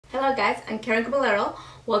Hello guys, I'm Karen Caballero.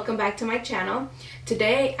 Welcome back to my channel.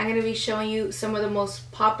 Today I'm going to be showing you some of the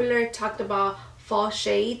most popular talked about fall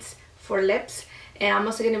shades for lips, and I'm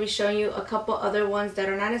also going to be showing you a couple other ones that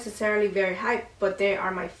are not necessarily very hype, but they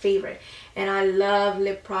are my favorite. And I love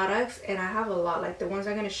lip products, and I have a lot. Like the ones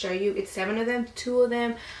I'm going to show you, it's 7 of them. 2 of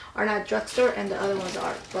them are not drugstore and the other ones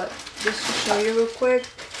are. But just to show you real quick,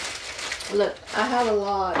 look, I have a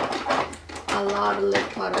lot of lip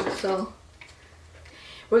products. So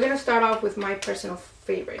we're going to start off with my personal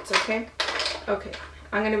favorites, okay? Okay,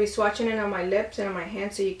 I'm going to be swatching it on my lips and on my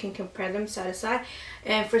hands so you can compare them side to side.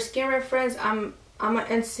 And for skin reference, I'm an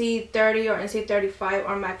NC30 or NC35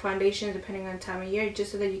 or MAC foundation depending on the time of year,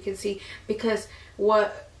 just so that you can see, because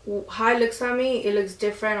how it looks on me, it looks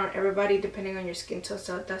different on everybody depending on your skin tone.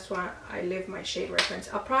 So that's why I leave my shade reference.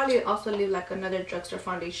 I'll probably also leave like another drugstore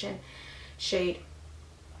foundation shade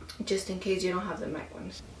just in case you don't have the MAC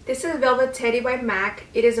ones. This is VELVETT by MAC.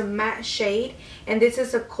 It is a matte shade, and this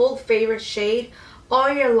is a cult favorite shade.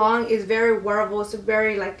 All year long, is very wearable. It's a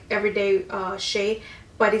very like everyday shade,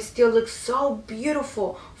 but it still looks so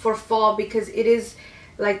beautiful for fall because it is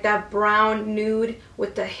like that brown nude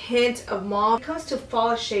with a hint of mauve. When it comes to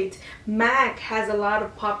fall shades, MAC has a lot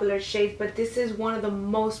of popular shades, but this is one of the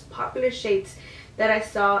most popular shades that I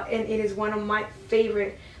saw, and it is one of my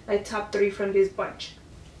favorite, like top 3 from this bunch.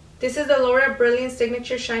 This is the L'Oreal Brilliant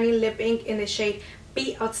Signature Shiny Lip Ink in the shade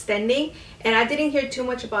Be Outstanding, and I didn't hear too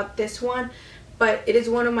much about this one, but it is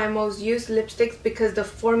one of my most used lipsticks because the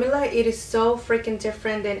formula, it is so freaking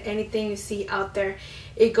different than anything you see out there.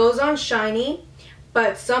 It goes on shiny,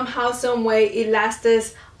 but somehow, some way, it lasts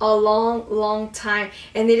us a long time,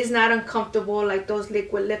 and it is not uncomfortable like those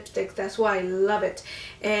liquid lipsticks. That's why I love it.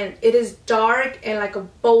 And it is dark and like a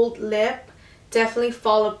bold lip. Definitely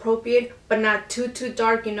fall appropriate, but not too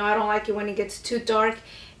dark. You know, I don't like it when it gets too dark.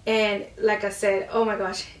 And like I said, oh my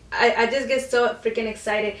gosh, I just get so freaking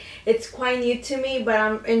excited. It's quite new to me, but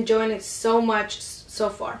I'm enjoying it so much so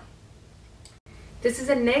far. This is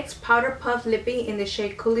the NYX Powder Puff Lippie in the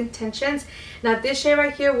shade Cool Intentions. Now this shade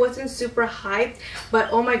right here wasn't super hyped, but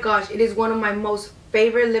oh my gosh, it is one of my most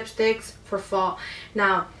favorite lipsticks for fall.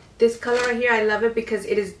 Now this color right here, I love it because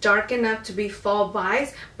it is dark enough to be fall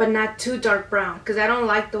vibes, but not too dark brown, because I don't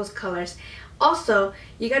like those colors. Also,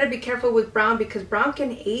 you got to be careful with brown because brown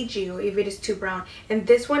can age you if it is too brown. And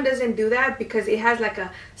this one doesn't do that because it has like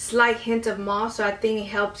a slight hint of mauve, so I think it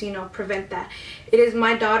helps, you know, prevent that. It is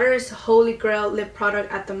my daughter's holy grail lip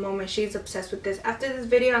product at the moment. She's obsessed with this. After this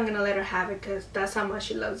video, I'm going to let her have it because that's how much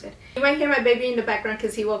she loves it. You might hear my baby in the background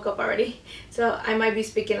because he woke up already, so I might be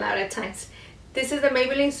speaking loud at times. This is the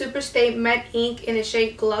Maybelline Super Stay Matte Ink in the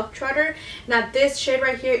shade Globetrotter. Now this shade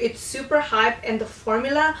right here, it's super hype, and the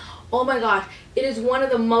formula, oh my gosh, it is one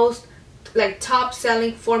of the most like top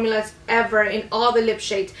selling formulas ever in all the lip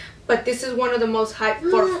shades. But this is one of the most hype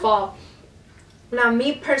for fall. Now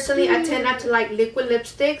me personally, I tend not to like liquid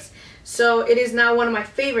lipsticks, so it is not one of my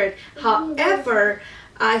favorite. However,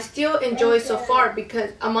 I still enjoy it so far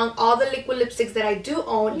because among all the liquid lipsticks that I do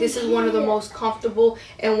own, this is one of the most comfortable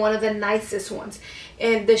and one of the nicest ones.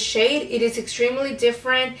 And the shade, it is extremely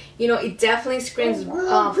different. You know, it definitely screams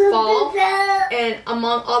fall. And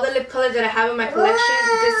among all the lip colors that I have in my collection,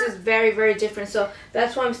 this is very different. So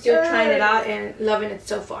that's why I'm still trying it out and loving it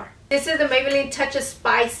so far. This is the Maybelline Touch of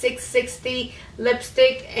Spice 660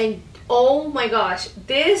 lipstick, and oh my gosh,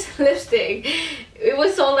 this lipstick, it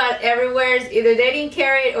was sold out everywhere. Either they didn't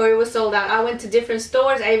carry it or it was sold out. I went to different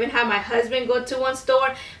stores. I even had my husband go to one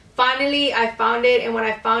store. Finally, I found it, and when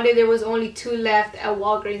I found it, there was only 2 left at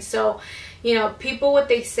Walgreens. So, you know, people, what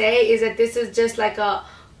they say is that this is just like a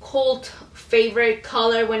cult favorite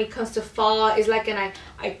color when it comes to fall. It's like an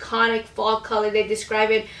iconic fall color. They describe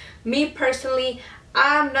it. Me personally,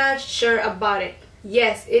 I'm not sure about it.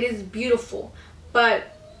 Yes, it is beautiful,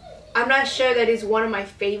 but I'm not sure that it's one of my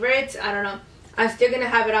favorites. I don't know. I'm still gonna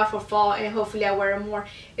have it out for fall, and hopefully I wear it more.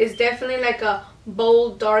 It's definitely like a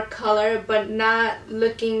bold dark color, but not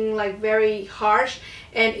looking like very harsh,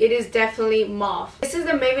 and it is definitely mauve. This is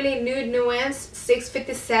the Maybelline Nude Nuance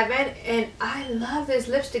 657, and I love this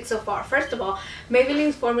lipstick so far. First of all,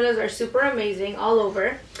 Maybelline's formulas are super amazing all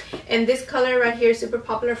over, and this color right here is super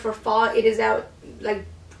popular for fall. It is out like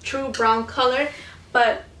true brown color,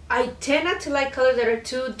 but I tend not to like colors that are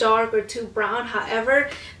too dark or too brown. However,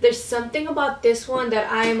 there's something about this one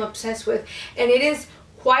that I am obsessed with, and it is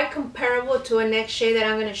quite comparable to a next shade that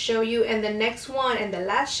I'm going to show you. And the next one and the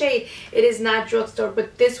last shade, it is not drugstore,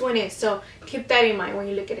 but this one is, so keep that in mind when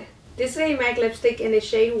you look at it. This is a MAC lipstick in the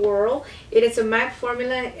shade WHIRL. It is a MAC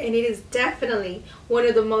formula, and it is definitely one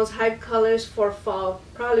of the most hyped colors for fall,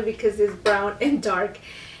 probably because it's brown and dark.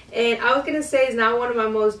 And I was gonna say it's not one of my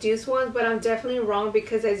most used ones, but I'm definitely wrong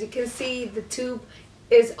because as you can see, the tube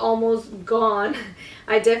is almost gone.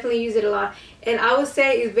 I definitely use it a lot, and I would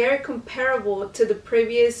say it's very comparable to the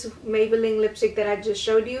previous Maybelline lipstick that I just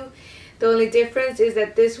showed you. The only difference is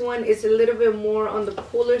that this one is a little bit more on the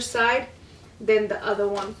cooler side than the other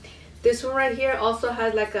one. This one right here also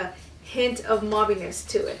has like a hint of maubiness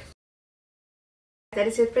to it. That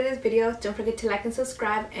is it for this video. Don't forget to like and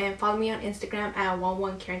subscribe, and follow me on Instagram at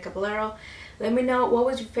 11KarenCaballero. Let me know what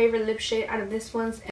was your favorite lip shade out of this ones.